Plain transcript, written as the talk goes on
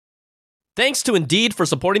Thanks to Indeed for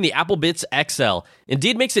supporting the Apple Bits XL.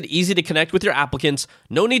 Indeed makes it easy to connect with your applicants.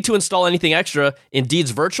 No need to install anything extra.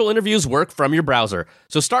 Indeed's virtual interviews work from your browser.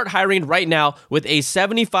 So start hiring right now with a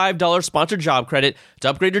 $75 sponsored job credit to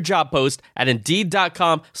upgrade your job post at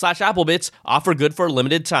Indeed.com/AppleBits. Offer good for a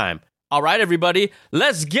limited time. All right, everybody,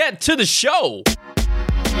 let's get to the show.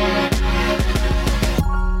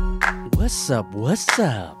 What's up?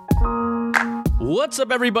 What's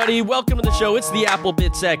up, everybody? Welcome to the show. It's the Apple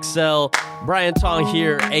Bits XL. Brian Tong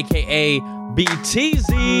here, a.k.a.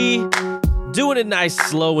 BTZ. Doing it nice,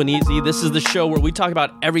 slow, and easy. This is the show where we talk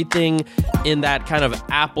about everything in that kind of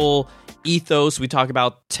Apple ethos. We talk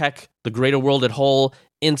about tech, the greater world at whole,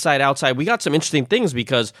 inside, outside. We got some interesting things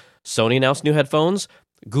because Sony announced new headphones.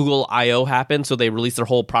 Google I.O. happened, so they released their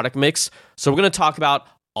whole product mix. So we're going to talk about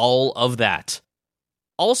all of that.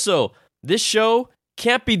 Also, this show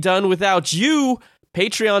can't be done without you.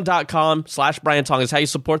 Patreon.com/Brian Tong is how you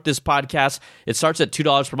support this podcast. It starts at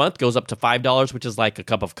 $2 per month, goes up to $5, which is like a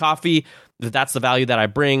cup of coffee. That's the value that I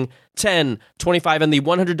bring. $10, $25, and the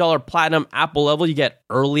 $100 platinum Apple level, you get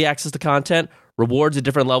early access to content, rewards at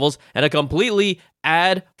different levels, and a completely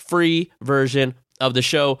ad-free version of the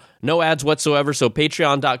show. No ads whatsoever. So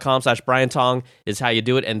patreon.com/Brian Tong is how you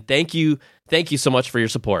do it. And thank you so much for your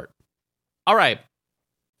support. All right,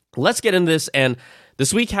 let's get into this. And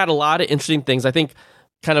this week had a lot of interesting things. I think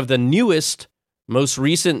kind of the newest, most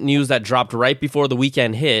recent news that dropped right before the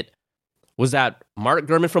weekend hit was that Mark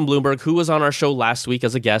Gurman from Bloomberg, who was on our show last week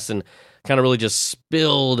as a guest and kind of really just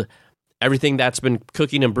spilled everything that's been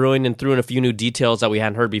cooking and brewing and threw in a few new details that we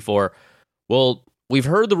hadn't heard before. Well, we've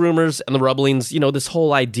heard the rumors and the rumblings, this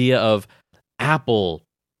whole idea of Apple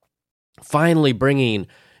finally bringing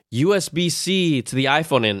USB-C to the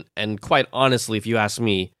iPhone. And quite honestly, if you ask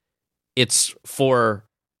me, it's 4-5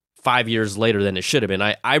 years later than it should have been.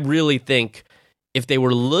 I really think if they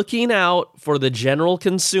were looking out for the general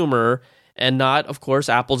consumer and not, of course,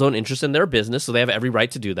 Apple's own interest in their business, so they have every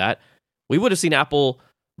right to do that, we would have seen Apple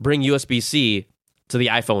bring USB-C to the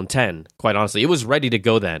iPhone 10, quite honestly. It was ready to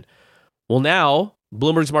go then. Well, now,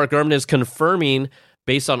 Bloomberg's Mark Gurman is confirming,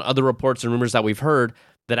 based on other reports and rumors that we've heard,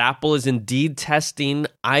 that Apple is indeed testing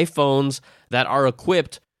iPhones that are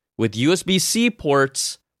equipped with USB-C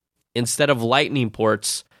ports instead of Lightning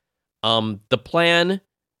ports. The plan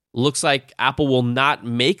looks like Apple will not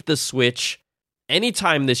make the switch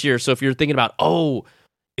anytime this year. So if you're thinking about,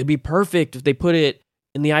 it'd be perfect if they put it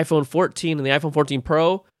in the iPhone 14 and the iPhone 14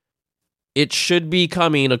 Pro, it should be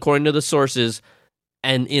coming, according to the sources,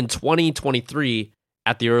 and in 2023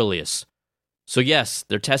 at the earliest. So yes,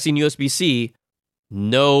 they're testing USB-C,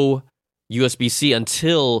 no USB-C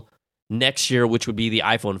until next year, which would be the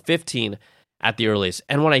iPhone 15 at the earliest.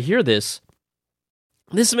 And when I hear this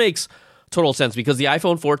makes total sense because the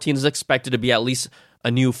iPhone 14 is expected to be at least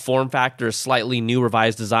a new form factor, slightly new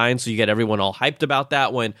revised design. So you get everyone all hyped about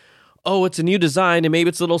that when, it's a new design and maybe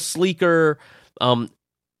it's a little sleeker,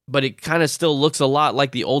 but it kind of still looks a lot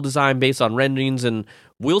like the old design based on renderings. And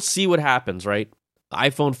we'll see what happens, right?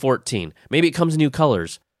 iPhone 14. Maybe it comes in new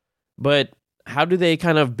colors. But how do they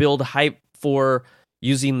kind of build hype for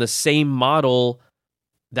using the same model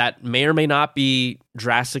that may or may not be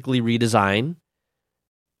drastically redesigned?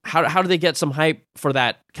 How do they get some hype for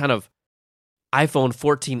that kind of iPhone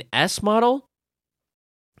 14s model?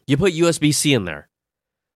 You put USB-C in there.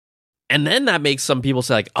 And then that makes some people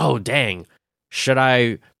say like, oh, dang, should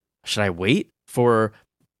I wait for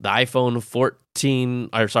the iPhone 15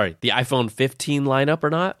 lineup or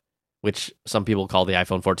not? Which some people call the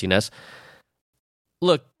iPhone 14s.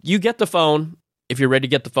 Look, you get the phone if you're ready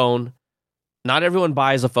to get the phone. Not everyone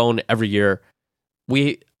buys a phone every year.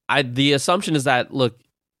 The assumption is that, look,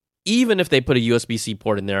 even if they put a USB-C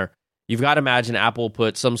port in there, you've got to imagine Apple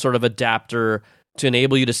put some sort of adapter to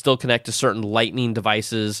enable you to still connect to certain Lightning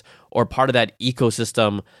devices or part of that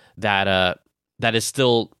ecosystem that is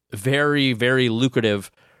still very, very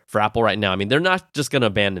lucrative for Apple right now. I mean, they're not just going to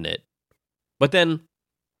abandon it. But then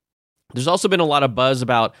there's also been a lot of buzz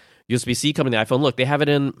about USB-C coming to the iPhone. Look, they have it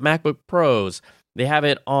in MacBook Pros. They have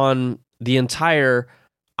it on the entire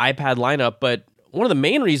iPad lineup, but one of the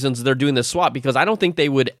main reasons they're doing this swap, because I don't think they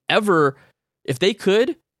would ever, if they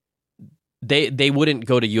could, they wouldn't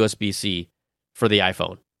go to USB-C for the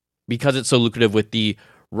iPhone because it's so lucrative with the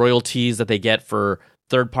royalties that they get for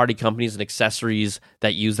third-party companies and accessories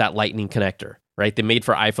that use that Lightning connector, right? The Made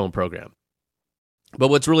for iPhone program. But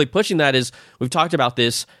what's really pushing that is, we've talked about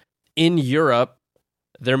this, in Europe,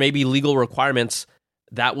 there may be legal requirements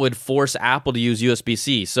that would force Apple to use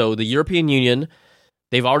USB-C. So the European Union,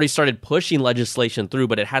 they've already started pushing legislation through,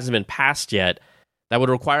 but it hasn't been passed yet, that would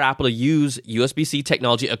require Apple to use USB-C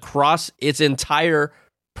technology across its entire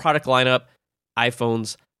product lineup: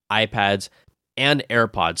 iPhones, iPads, and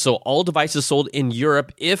AirPods. So all devices sold in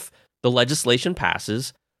Europe, if the legislation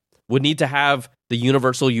passes, would need to have the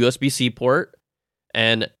universal USB-C port.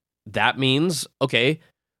 And that means, okay,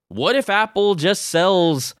 what if Apple just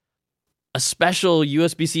sells a special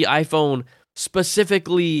USB-C iPhone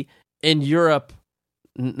specifically in Europe?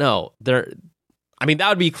 No, that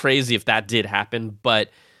would be crazy if that did happen, but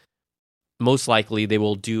most likely they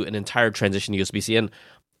will do an entire transition to USB-C. And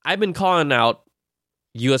I've been calling out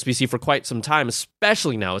USB-C for quite some time,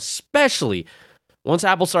 especially once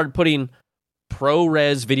Apple started putting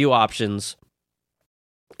ProRes video options.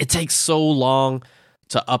 It takes so long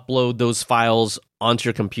to upload those files onto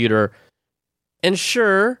your computer. And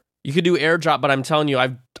sure, you could do AirDrop, but I'm telling you,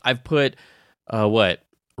 I've put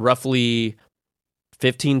roughly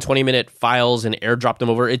 15-20 minute files and AirDrop them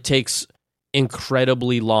over. It takes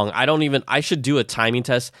incredibly long. I should do a timing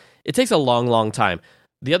test. It takes a long time.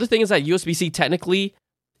 The other thing is that USB-C technically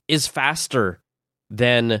is faster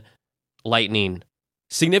than Lightning,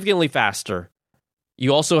 significantly faster.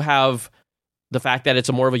 You also have the fact that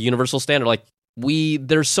it's more of a universal standard. Like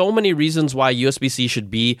there's so many reasons why USB-C should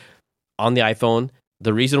be on the iPhone.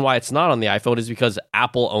 The reason why it's not on the iPhone is because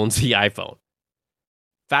Apple owns the iPhone.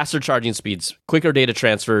 Faster charging speeds, quicker data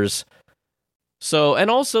transfers. So, and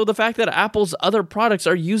also the fact that Apple's other products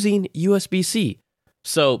are using USB-C.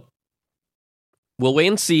 So, we'll wait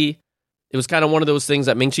and see. It was kind of one of those things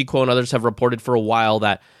that Ming-Chi Kuo and others have reported for a while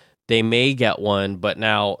that they may get one, but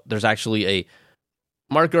now there's actually a...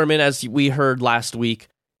 Mark Gurman, as we heard last week,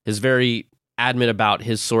 is very adamant about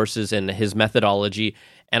his sources and his methodology,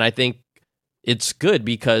 and I think it's good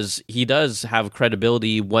because he does have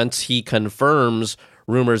credibility. Once he confirms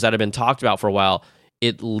rumors that have been talked about for a while,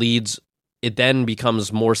 it then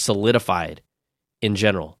becomes more solidified in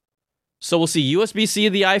general. So we'll see USB-C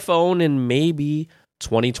of the iPhone in maybe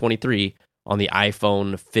 2023 on the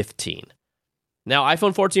iPhone 15. Now,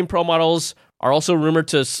 iPhone 14 Pro models are also rumored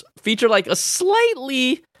to feature like a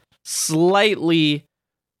slightly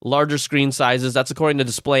larger screen sizes. That's according to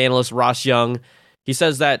display analyst Ross Young. He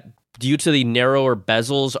says that due to the narrower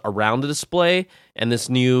bezels around the display and this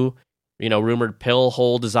new, rumored pill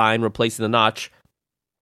hole design replacing the notch,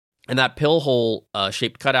 and that pill hole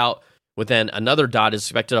shaped cutout within another dot is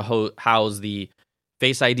expected to house the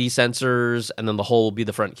Face ID sensors, and then the hole will be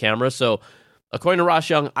the front camera. So, according to Ross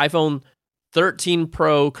Young, iPhone 13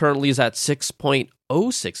 Pro currently is at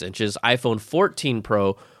 6.06 inches. iPhone 14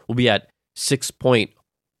 Pro will be at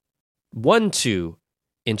 6.12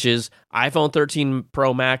 inches. iPhone 13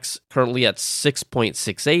 Pro Max currently at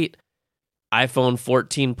 6.68. iPhone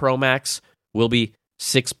 14 Pro Max will be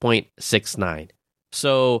 6.69.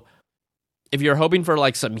 So if you're hoping for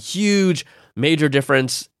like some huge major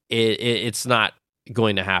difference, it's not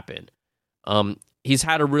going to happen. He's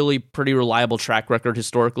had a really pretty reliable track record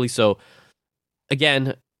historically. So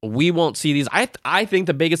again, we won't see these. I think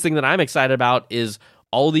the biggest thing that I'm excited about is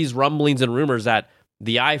all these rumblings and rumors that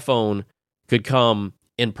the iPhone could come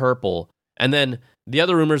in purple. And then the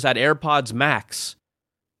other rumors that AirPods Max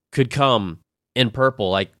could come in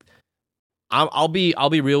purple. Like, I'll be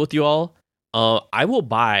real with you all. I will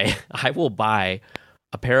buy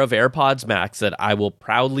a pair of AirPods Max that I will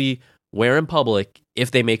proudly wear in public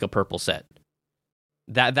if they make a purple set.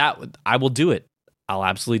 That I will do it. I'll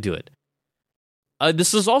absolutely do it.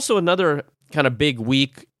 This is also another kind of big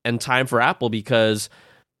week and time for Apple because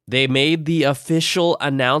they made the official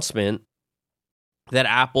announcement that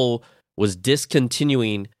Apple was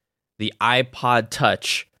discontinuing the iPod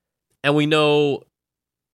Touch. And we know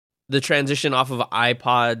the transition off of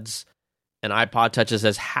iPods and iPod Touches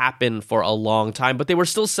has happened for a long time, but they were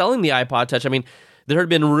still selling the iPod Touch. I mean, there had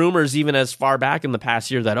been rumors even as far back in the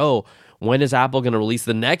past year that, when is Apple going to release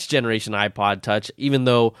the next generation iPod Touch? Even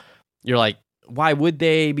though you're like, why would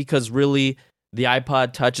they? Because really, the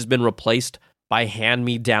iPod Touch has been replaced by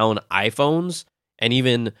hand-me-down iPhones and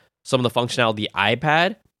even some of the functionality of the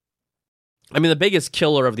iPad. I mean, the biggest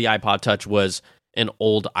killer of the iPod Touch was an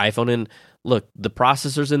old iPhone. And look, the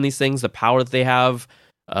processors in these things, the power that they have,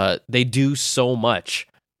 they do so much.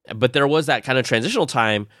 But there was that kind of transitional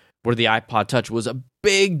time where the iPod Touch was a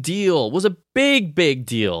big deal, big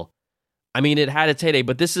deal. I mean, it had its heyday,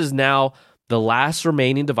 but this is now the last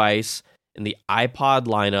remaining device in the iPod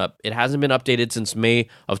lineup. It hasn't been updated since May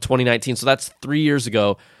of 2019, so that's 3 years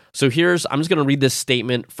ago. So I'm just going to read this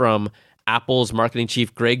statement from Apple's marketing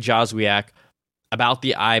chief, Greg Joswiak, about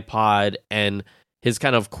the iPod and his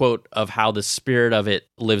kind of quote of how the spirit of it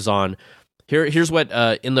lives on. Here's what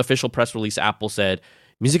in the official press release Apple said.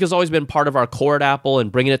 Music has always been part of our core at Apple,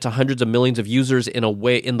 and bringing it to hundreds of millions of users in the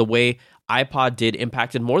way iPod did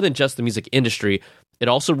impacted more than just the music industry. It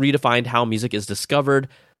also redefined how music is discovered,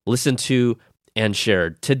 listened to, and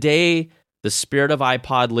shared. Today, the spirit of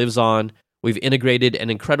iPod lives on. We've integrated an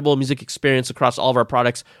incredible music experience across all of our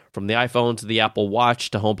products, from the iPhone to the Apple Watch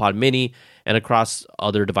to HomePod Mini, and across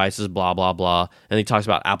other devices, blah, blah, blah. And he talks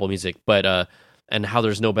about Apple Music, and how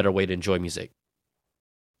there's no better way to enjoy music.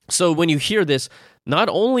 So when you hear this, not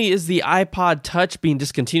only is the iPod Touch being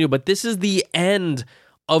discontinued, but this is the end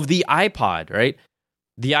of the iPod, right?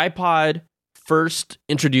 The iPod first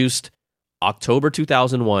introduced October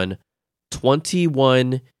 2001,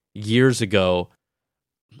 21 years ago.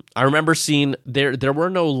 I remember seeing there were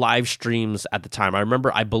no live streams at the time.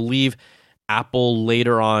 I believe Apple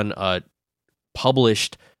later on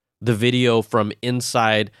published the video from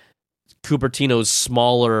inside Cupertino's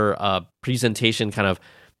smaller presentation kind of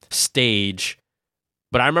stage.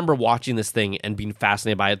 But I remember watching this thing and being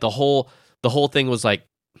fascinated by it. The whole thing was like,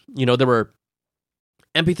 there were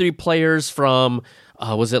MP3 players from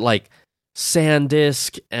was it like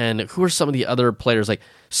SanDisk, and who are some of the other players, like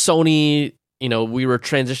Sony. We were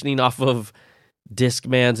transitioning off of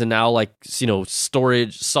Discmans and now like,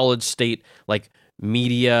 storage, solid state, like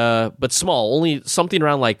media, but small, only something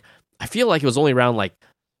around like, I feel like it was only around like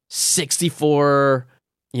 64,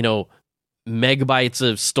 megabytes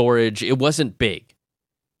of storage. It wasn't big.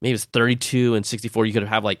 Maybe it was 32 and 64. You could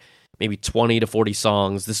have like maybe 20 to 40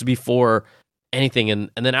 songs. This would be before anything.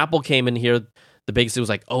 And then Apple came in here. The biggest, it was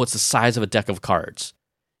like, oh, it's the size of a deck of cards.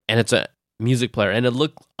 And it's a music player. And it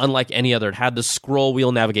looked unlike any other. It had the scroll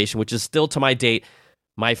wheel navigation, which is still to my date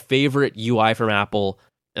my favorite UI from Apple.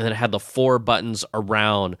 And then it had the 4 buttons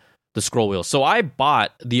around the scroll wheel. So I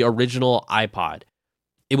bought the original iPod.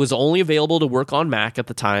 It was only available to work on Mac at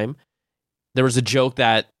the time. There was a joke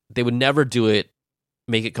that they would never do it,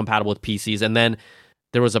 make it compatible with PCs. And then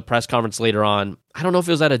there was a press conference later on. I don't know if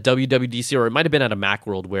it was at a WWDC or it might have been at a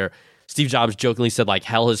Macworld, where Steve Jobs jokingly said like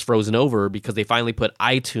hell has frozen over because they finally put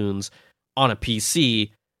iTunes on a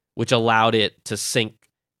PC, which allowed it to sync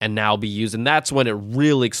and now be used. And that's when it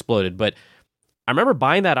really exploded. But I remember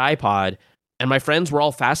buying that iPod, and my friends were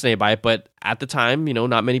all fascinated by it. But at the time,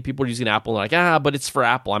 not many people were using Apple. And like, but it's for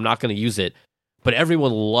Apple, I'm not going to use it. But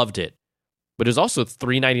everyone loved it. But it was also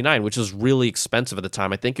 $399, which was really expensive at the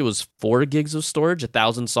time. I think it was 4 gigs of storage,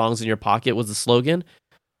 1,000 songs in your pocket was the slogan.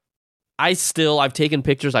 I've taken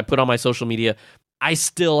pictures, I put on my social media. I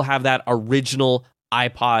still have that original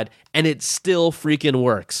iPod, and it still freaking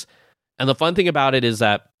works. And the fun thing about it is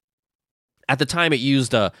that at the time it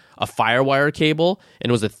used a FireWire cable,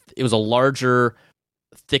 and it was a larger,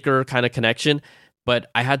 thicker kind of connection.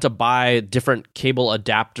 But I had to buy different cable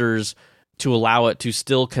adapters to allow it to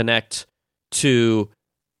still connect to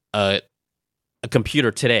a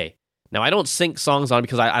computer today. Now, I don't sync songs on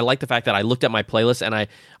because I like the fact that I looked at my playlist, and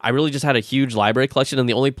I really just had a huge library collection, and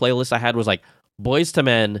the only playlist I had was like Boyz II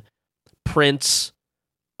Men, Prince,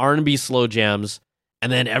 R&B slow jams,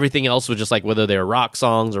 and then everything else was just like whether they were rock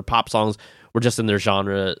songs or pop songs were just in their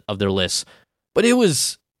genre of their lists. But it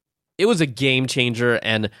was a game changer,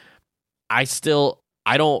 and I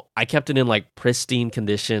kept it in like pristine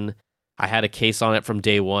condition. I had a case on it from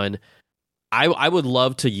day one. I would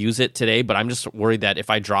love to use it today, but I'm just worried that if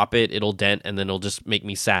I drop it, it'll dent and then it'll just make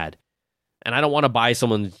me sad. And I don't want to buy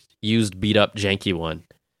someone's used, beat up, janky one.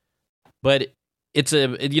 But it's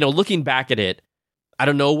looking back at it, I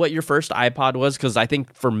don't know what your first iPod was, because I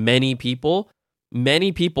think for many people,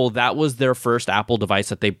 that was their first Apple device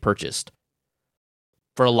that they purchased.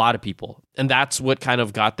 For a lot of people. And that's what kind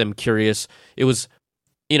of got them curious. It was,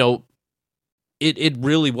 it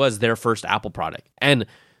really was their first Apple product. And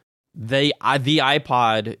the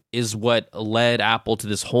iPod is what led Apple to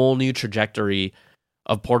this whole new trajectory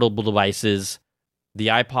of portable devices. The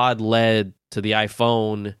iPod led to the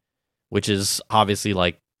iPhone, which is obviously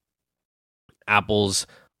like Apple's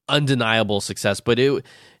undeniable success. But it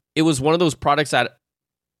was one of those products that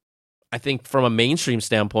I think from a mainstream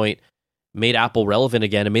standpoint made Apple relevant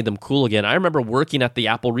again and made them cool again. I remember working at the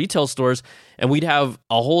Apple retail stores, and we'd have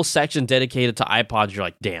a whole section dedicated to iPods. You're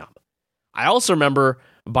like, damn. I also remember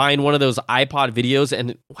buying one of those iPod videos,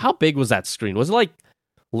 and how big was that screen? Was it like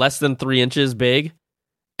less than 3 inches big?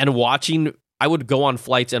 And I would go on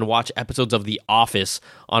flights and watch episodes of The Office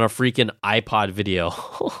on a freaking iPod video.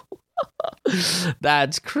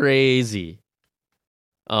 That's crazy.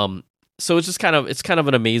 So it's kind of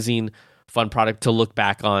an amazing, fun product to look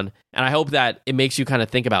back on. And I hope that it makes you kind of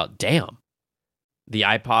think about, damn, the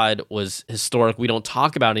iPod was historic. We don't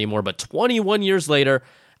talk about it anymore, but 21 years later,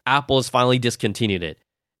 Apple has finally discontinued it.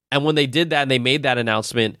 And when they did that and they made that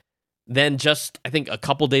announcement, then just, I think a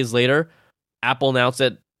couple days later, Apple announced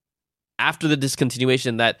that after the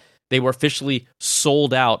discontinuation that they were officially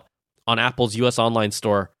sold out on Apple's US online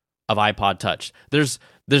store of iPod Touch. There's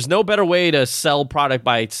no better way to sell product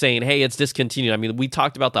by saying, hey, it's discontinued. I mean, we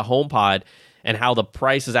talked about the HomePod and how the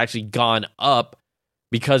price has actually gone up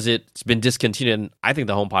because it's been discontinued. And I think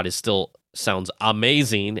the HomePod is still sounds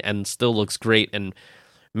amazing and still looks great and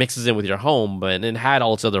mixes in with your home, but it had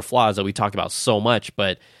all its other flaws that we talk about so much.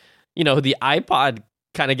 But the iPod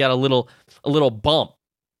kind of got a little bump,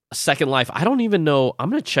 a second life. I don't even know. I'm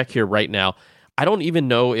going to check here right now. I don't even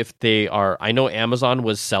know if they are. I know Amazon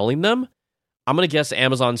was selling them. I'm going to guess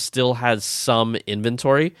Amazon still has some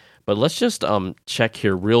inventory, but let's just check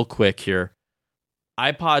here real quick here.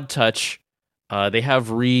 iPod Touch, they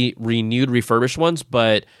have renewed refurbished ones,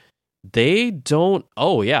 but they don't.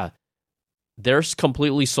 Oh, yeah. They're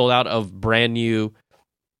completely sold out of brand new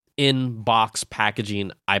in-box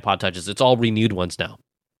packaging iPod Touches. It's all renewed ones now.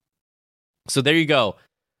 So there you go.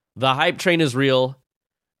 The hype train is real,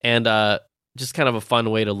 and just kind of a fun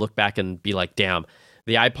way to look back and be like, damn,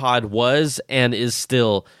 the iPod was and is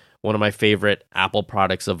still one of my favorite Apple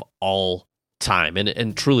products of all time,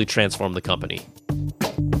 and truly transformed the company.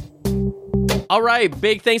 All right,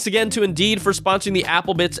 big thanks again to Indeed for sponsoring the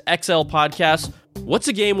AppleBits XL podcast. What's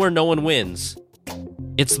a game where no one wins?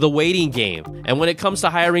 It's the waiting game. And when it comes to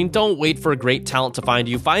hiring, don't wait for a great talent to find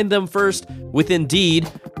you. Find them first with Indeed.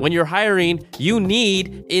 When you're hiring, you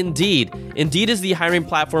need Indeed. Indeed is the hiring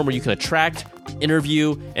platform where you can attract,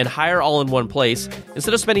 interview, and hire all in one place.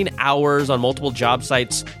 Instead of spending hours on multiple job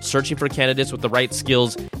sites searching for candidates with the right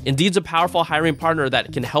skills, Indeed's a powerful hiring partner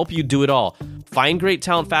that can help you do it all. Find great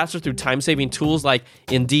talent faster through time-saving tools like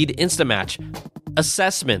Indeed Instant Match,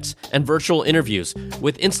 assessments, and virtual interviews.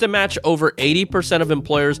 With Instant Match, over 80% of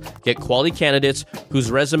employers get quality candidates whose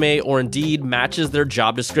resume or Indeed matches their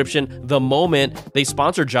job description the moment they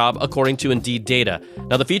sponsor a job, according to Indeed data.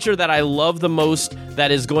 Now, the feature that I love the most that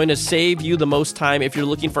is going to save you the most time if you're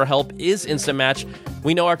looking for help is Instant Match.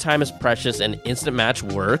 We know our time is precious, and Instant Match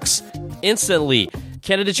works instantly.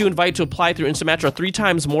 Candidates you invite to apply through Instant Match are 3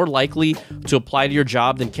 times more likely to apply to your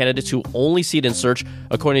job than candidates who only see it in search,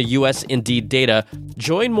 according to U.S. Indeed data.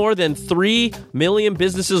 Join more than 3 million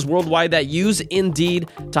businesses worldwide that use Indeed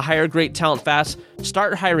to hire great talent fast.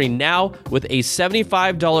 Start hiring now with a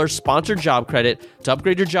 $75 sponsored job credit to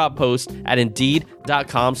upgrade your job post at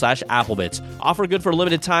Indeed.com/Applebits. Offer good for a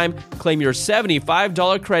limited time. Claim your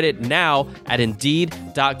 $75 credit now at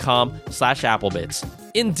Indeed.com/Applebits.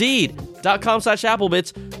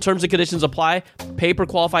 Indeed.com/Applebits. Terms and conditions apply. Pay per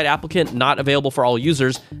qualified applicant. Not available for all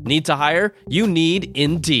users. Need to hire? You need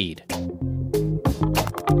Indeed.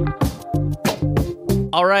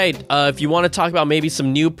 All right, if you want to talk about maybe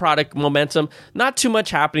some new product momentum, not too much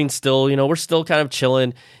happening still. We're still kind of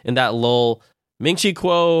chilling in that lull. Ming-Chi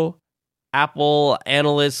Kuo, Apple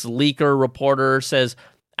analyst, leaker, reporter, says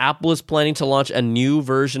Apple is planning to launch a new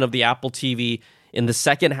version of the Apple TV in the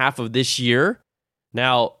second half of this year.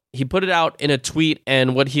 Now, he put it out in a tweet,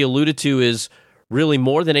 and what he alluded to is really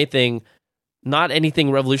more than anything, not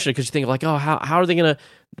anything revolutionary, because you think like, oh, how are they going to,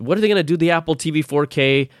 what are they going to do the Apple TV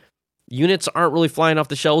 4K? Units aren't really flying off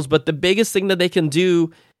the shelves, but the biggest thing that they can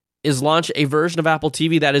do is launch a version of Apple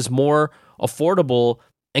TV that is more affordable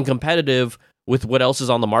and competitive with what else is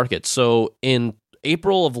on the market. So in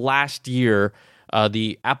April of last year,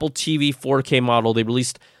 the Apple TV 4K model, they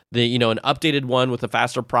released an updated one with a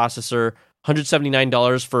faster processor,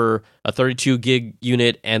 $179 for a 32 gig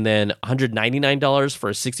unit, and then $199 for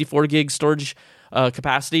a 64 gig storage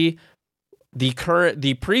capacity. The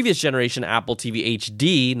previous generation Apple TV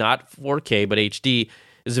HD, not 4K, but HD,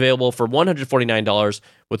 is available for $149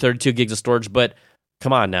 with 32 gigs of storage. But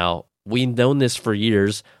come on now, we've known this for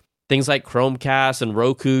years. Things like Chromecast and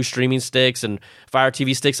Roku streaming sticks and Fire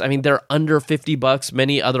TV sticks, I mean, they're under $50.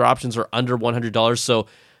 Many other options are under $100. So,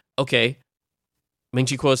 okay,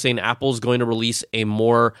 Ming-Chi Kuo is saying Apple's going to release a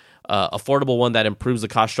more affordable one that improves the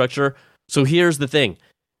cost structure. So here's the thing.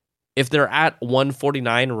 If they're at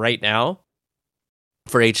 $149 right now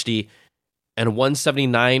for HD and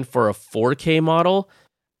 $179 for a 4K model,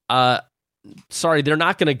 sorry, they're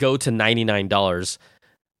not going to go to $99.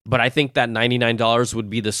 But I think that $99 would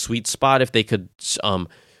be the sweet spot if they could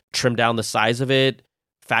trim down the size of it,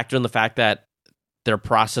 factor in the fact that their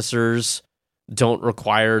processors don't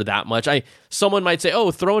require that much. Someone might say, oh,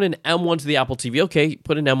 throw in an M1 to the Apple TV. Okay,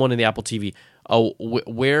 put an M1 in the Apple TV. Oh,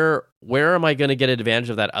 where am I going to get advantage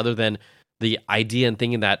of that other than the idea and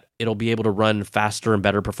thinking that it'll be able to run faster and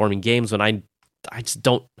better performing games when I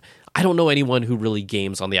don't know anyone who really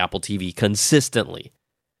games on the Apple TV consistently.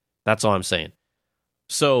 That's all I'm saying.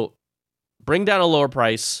 So bring down a lower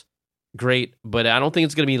price, great, but I don't think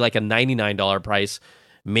it's going to be like a $99 price.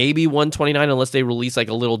 Maybe $129 unless they release like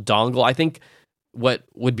a little dongle. I think what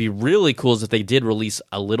would be really cool is if they did release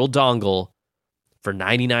a little dongle for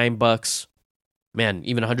 $99. Man,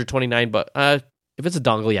 even $129. If it's a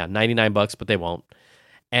dongle, yeah, $99, but they won't.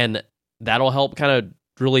 And that'll help kind of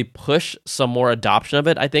really push some more adoption of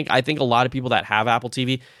it. I think a lot of people that have Apple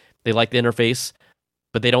TV, they like the interface,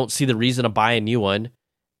 but they don't see the reason to buy a new one.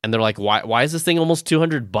 And they're like, why is this thing almost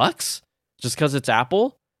 $200? Just because it's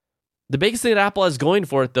Apple? The biggest thing that Apple has going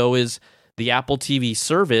for it, though, is the Apple TV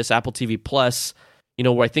service, Apple TV Plus,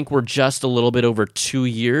 where I think we're just a little bit over 2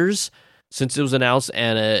 years since it was announced,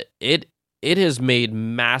 and it has made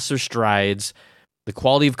massive strides. The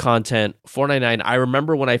quality of content, $4.99. I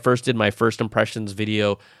remember when I first did my first impressions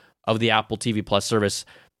video of the Apple TV Plus service.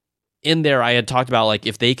 In there, I had talked about like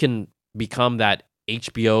if they can become that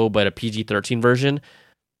HBO but a PG-13 version,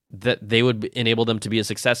 that they would enable them to be a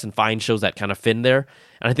success and find shows that kind of fit in there.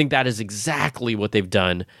 And I think that is exactly what they've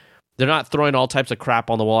done. They're not throwing all types of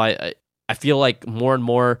crap on the wall. I feel like more and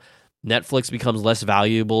more Netflix becomes less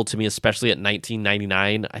valuable to me, especially at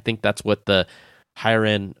 $19.99. I think that's what the higher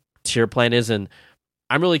end tier plan is, and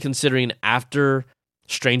I'm really considering after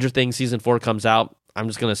Stranger Things season 4 comes out, I'm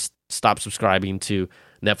just going to stop subscribing to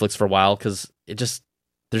Netflix for a while because there's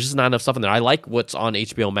just not enough stuff in there. I like what's on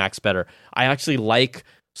HBO Max better. I actually like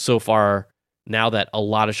so far now that a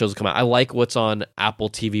lot of shows come out. I like what's on Apple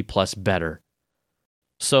TV Plus better.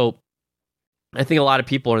 So I think a lot of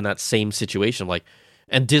people are in that same situation.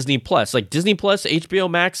 And Disney Plus, Disney Plus,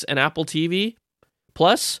 HBO Max, and Apple TV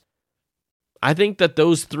Plus. I think that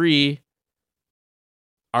those three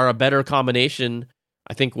are a better combination.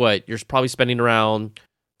 I think you're probably spending around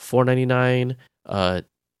 $4.99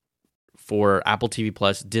 for Apple TV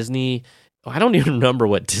Plus. Disney, I don't even remember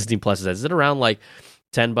what Disney Plus is. Is it around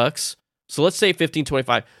 $10? So let's say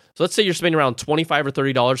 $15.25. So let's say you're spending around $25 or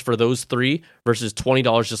 $30 for those three versus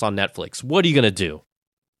 $20 just on Netflix. What are you gonna do?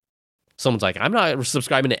 Someone's like, I'm not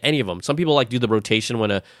subscribing to any of them. Some people do the rotation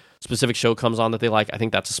when a specific show comes on that they like. I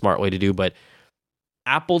think that's a smart way to do. But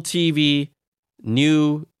Apple TV,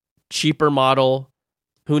 new, cheaper model.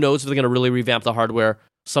 Who knows if they're going to really revamp the hardware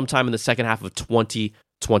sometime in the second half of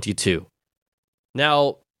 2022.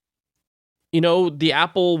 Now, the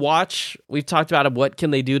Apple Watch, we've talked about what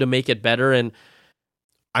can they do to make it better, and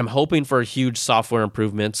I'm hoping for huge software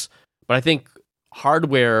improvements. But I think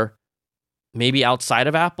hardware, maybe outside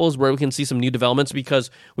of Apple, is where we can see some new developments, because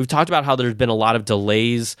we've talked about how there's been a lot of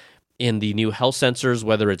delays in the new health sensors,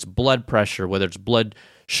 whether it's blood pressure, whether it's blood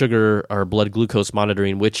sugar or blood glucose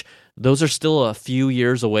monitoring, which those are still a few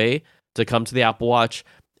years away to come to the Apple Watch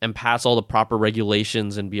and pass all the proper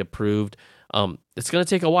regulations and be approved. It's going to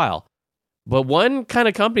take a while. But one kind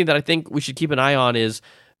of company that I think we should keep an eye on is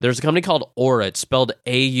there's a company called Oura. It's spelled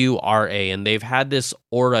Aura, and they've had this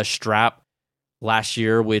Oura strap last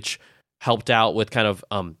year, which helped out with kind of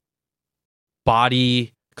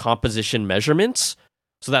body composition measurements.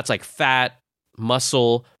 So that's like fat,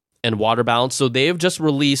 muscle, and water balance. So they've just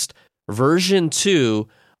released version 2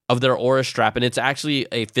 of their Oura strap, and it's actually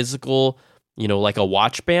a physical, like a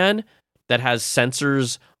watch band that has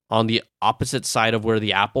sensors on the opposite side of where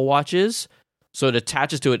the Apple Watch is. So it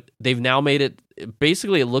attaches to it. They've now made it,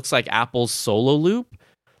 basically it looks like Apple's Solo Loop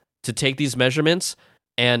to take these measurements,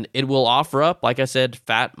 and it will offer up, like I said,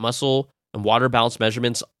 fat, muscle, and water balance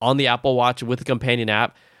measurements on the Apple Watch with a companion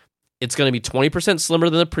app. It's going to be 20% slimmer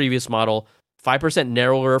than the previous model, 5%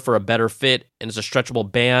 narrower for a better fit, and it's a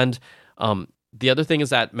stretchable band. The other thing is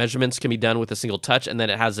that measurements can be done with a single touch, and then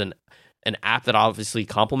it has an app that obviously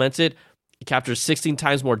complements it. It captures 16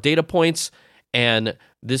 times more data points, and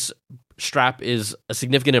this strap is a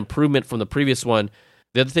significant improvement from the previous one.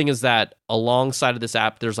 The other thing is that alongside of this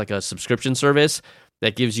app, there's like a subscription service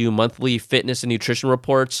that gives you monthly fitness and nutrition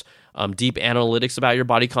reports, deep analytics about your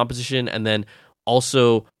body composition, and then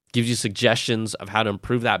also gives you suggestions of how to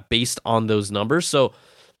improve that based on those numbers. So,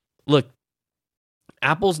 look,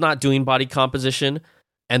 Apple's not doing body composition,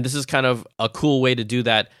 and this is kind of a cool way to do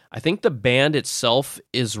that. I think the band itself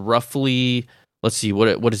is roughly, let's see,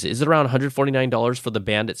 what is it? Is it around $149 for the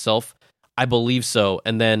band itself? I believe so.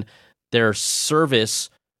 And then their service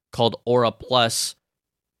called Aura Plus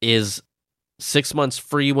is 6 months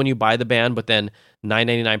free when you buy the band, but then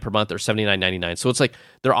 $9.99 per month or $79.99. So it's like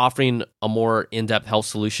they're offering a more in-depth health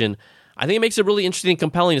solution. I think it makes it really interesting and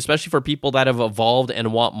compelling, especially for people that have evolved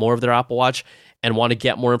and want more of their Apple Watch and want to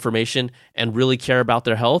get more information and really care about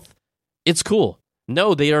their health. It's cool.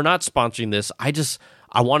 No, they are not sponsoring this.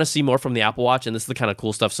 I want to see more from the Apple Watch, and this is the kind of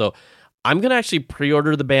cool stuff. So I'm going to actually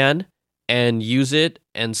pre-order the band and use it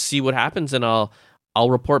and see what happens, and I'll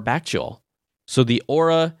report back to you all. So the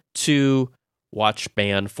Aura 2 watch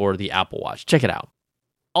band for the Apple Watch. Check it out.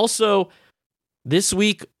 Also, This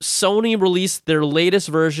week, Sony released their latest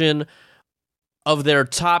version of their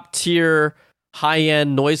top tier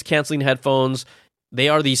high-end noise canceling headphones. They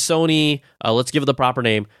are the Sony, let's give it the proper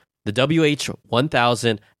name, the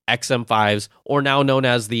WH-1000 XM5s, or now known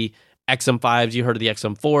as the XM5s. You heard of the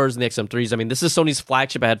XM4s and the XM3s. I mean, this is Sony's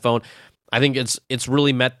flagship headphone. I think it's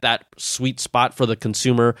really met that sweet spot for the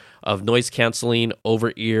consumer of noise canceling,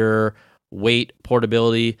 over-ear, weight,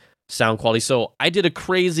 portability, sound quality. So I did a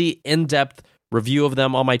crazy in-depth review of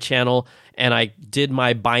them on my channel, and I did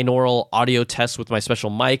my binaural audio test with my special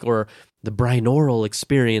mic, or the binaural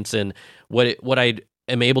experience. And what I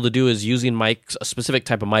am able to do is, using mics, a specific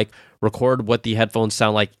type of mic, record what the headphones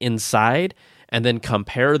sound like inside, and then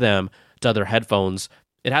compare them to other headphones.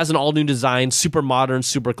 It has an all-new design, super modern,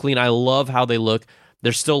 super clean. I love how they look.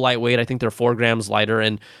 They're still lightweight. I think they're 4 grams lighter.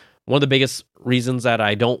 And one of the biggest reasons that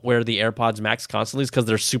I don't wear the AirPods Max constantly is because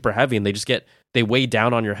they're super heavy, and they weigh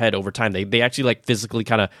down on your head over time. They actually like physically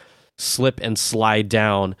kind of slip and slide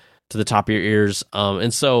down to the top of your ears.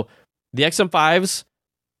 And so the XM5s,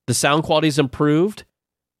 the sound quality's improved.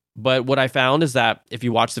 But what I found is that if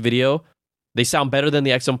you watch the video, they sound better than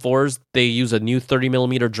the XM4s. They use a new 30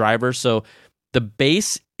 millimeter driver. So the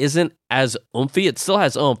bass isn't as oomphy. It still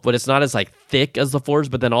has oomph, but it's not as like thick as the 4s.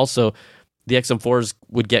 But then also the XM4s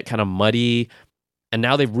would get kind of muddy. And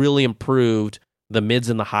now they've really improved the mids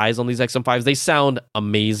and the highs on these XM5s. They sound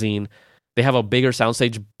amazing. They have a bigger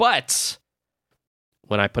soundstage. But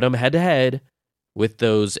when I put them head to head with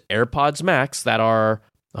those AirPods Max that are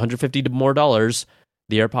 $150 more,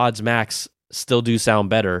 the AirPods Max still do sound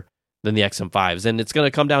better than the XM5s. And it's going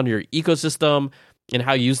to come down to your ecosystem and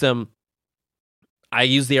how you use them. I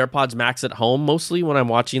use the AirPods Max at home mostly when I'm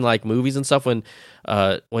watching like movies and stuff, when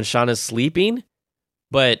Shauna's sleeping.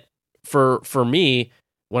 But for me,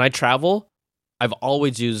 when I travel, I've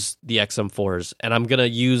always used the XM4s, and I'm gonna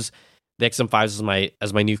use the XM5s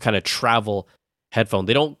as my new kind of travel headphone.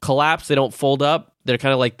 They don't collapse, they don't fold up. They're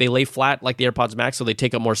kind of like, they lay flat like the AirPods Max, so they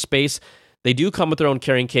take up more space. They do come with their own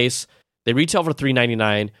carrying case. They retail for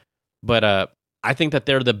 $399, but I think that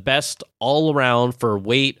they're the best all around for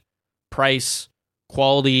weight, price,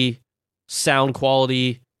 quality, sound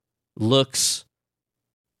quality, looks.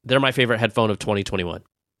 They're my favorite headphone of 2021.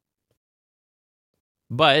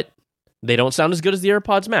 But they don't sound as good as the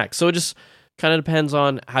AirPods Max. So it just kind of depends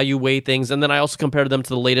on how you weigh things. And then I also compared them to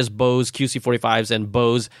the latest Bose QC45s and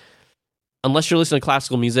Bose. Unless you're listening to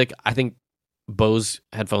classical music, I think Bose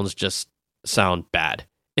headphones just sound bad.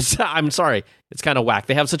 I'm sorry, it's kind of whack.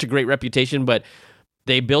 They have such a great reputation, but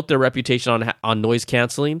they built their reputation on noise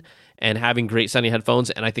canceling and having great sounding headphones,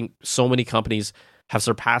 and I think so many companies have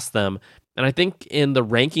surpassed them. And I think in the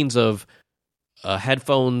rankings of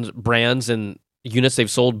headphones brands and units they've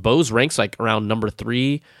sold, Bose ranks like around number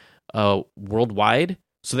 3 worldwide.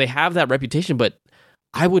 So they have that reputation, but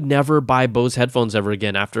I would never buy Bose headphones ever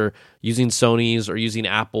again after using Sony's or using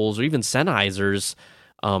Apple's or even Sennheisers.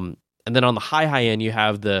 And then on the high end, you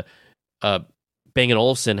have the Bang &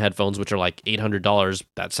 Olufsen headphones, which are like $800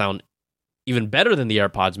 that sound even better than the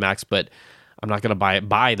AirPods Max, but I'm not going to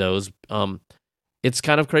buy those. It's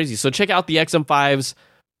kind of crazy. So check out the XM5s.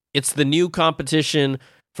 It's the new competition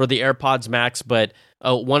for the AirPods Max, but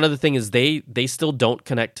one other thing is they still don't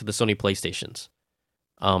connect to the Sony PlayStations.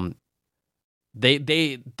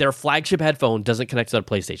 Their flagship headphone doesn't connect to their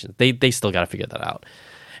PlayStation. They still got to figure that out.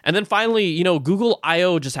 And then finally, Google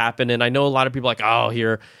I/O just happened, and I know a lot of people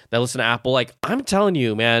that listen to Apple. Like, I'm telling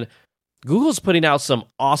you, man, Google's putting out some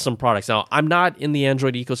awesome products. Now, I'm not in the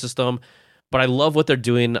Android ecosystem, but I love what they're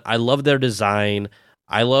doing. I love their design.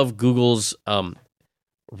 I love Google's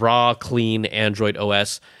raw, clean Android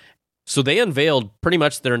OS. So they unveiled pretty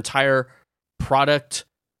much their entire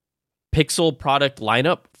Pixel product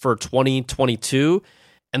lineup for 2022.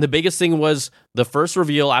 And the biggest thing was the first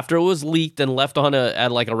reveal after it was leaked and left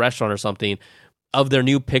at like a restaurant or something of their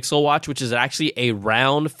new Pixel Watch, which is actually a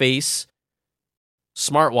round face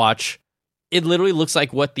smartwatch. It literally looks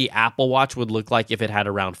like what the Apple Watch would look like if it had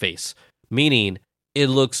a round face, meaning it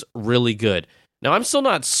looks really good. Now, I'm still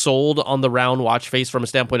not sold on the round watch face from a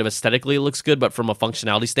standpoint of aesthetically it looks good, but from a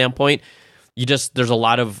functionality standpoint, there's a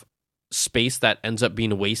lot of space that ends up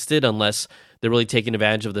being wasted unless they're really taking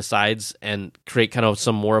advantage of the sides and create kind of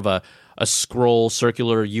some more of a scroll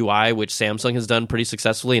circular UI, which Samsung has done pretty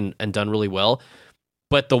successfully and done really well.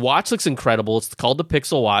 But the watch looks incredible. It's called the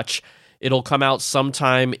Pixel Watch. It'll come out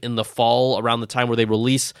sometime in the fall, around the time where they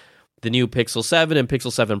release the new Pixel 7 and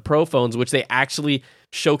Pixel 7 Pro phones, which they actually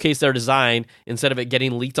showcase their design instead of it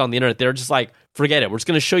getting leaked on the internet. They're just like, forget it. We're just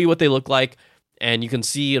going to show you what they look like, and you can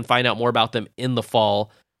see and find out more about them in the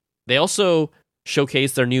fall. They also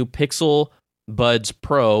showcase their new Pixel Buds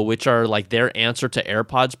Pro, which are like their answer to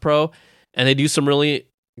AirPods Pro, and they do some really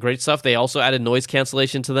great stuff. They also added noise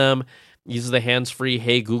cancellation to them. Uses the hands-free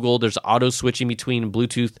Hey Google. There's auto switching between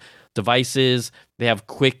Bluetooth devices. They have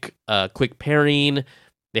quick pairing.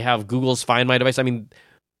 They have Google's Find My Device. I mean,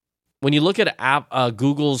 when you look at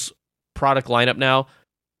Google's product lineup now,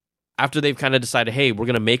 after they've kind of decided, hey, we're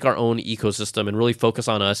going to make our own ecosystem and really focus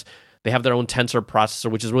on us, they have their own Tensor processor,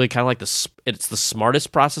 which is really kind of like it's the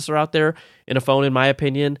smartest processor out there in a phone, in my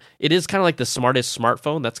opinion. It is kind of like the smartest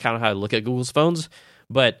smartphone. That's kind of how I look at Google's phones.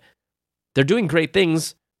 But they're doing great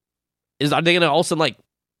things. Are they going to all of a sudden like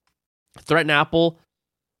threaten Apple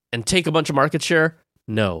and take a bunch of market share?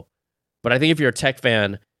 No. But I think if you're a tech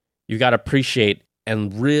fan, you got to appreciate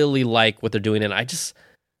and really like what they're doing. And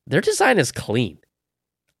their design is clean.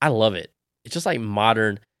 I love it. It's just like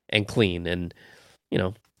modern and clean. And, you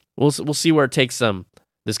know, we'll see where it takes them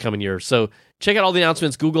this coming year. So check out all the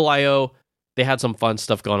announcements. Google I/O. They had some fun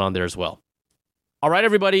stuff going on there as well. All right,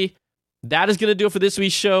 everybody. That is going to do it for this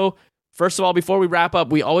week's show. First of all, before we wrap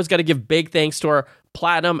up, we always got to give big thanks to our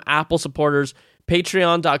Platinum Apple supporters.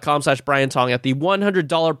 Patreon.com/Brian Tong at the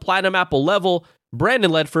 $100 Platinum Apple level.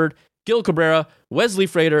 Brandon Ledford, Gil Cabrera, Wesley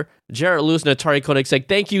Frater, Jarrett Lewis, and Atari Koenigsegg.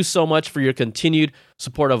 Thank you so much for your continued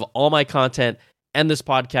support of all my content and this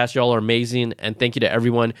podcast. Y'all are amazing. And thank you to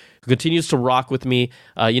everyone who continues to rock with me.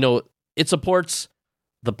 It supports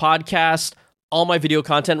the podcast, all my video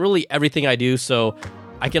content, really everything I do. So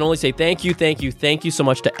I can only say thank you so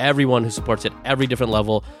much to everyone who supports at every different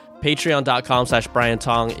level. Patreon.com/Brian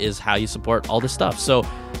Tong is how you support all this stuff. So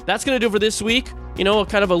that's going to do it for this week. Kind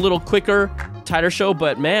of a little quicker, tighter show,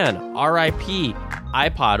 but man, RIP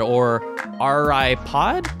iPod or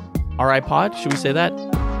RIPod? Should we say that?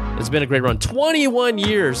 It's been a great run. 21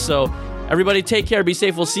 years. So everybody take care. Be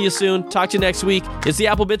safe. We'll see you soon. Talk to you next week. It's the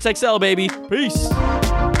Apple Bits XL, baby. Peace.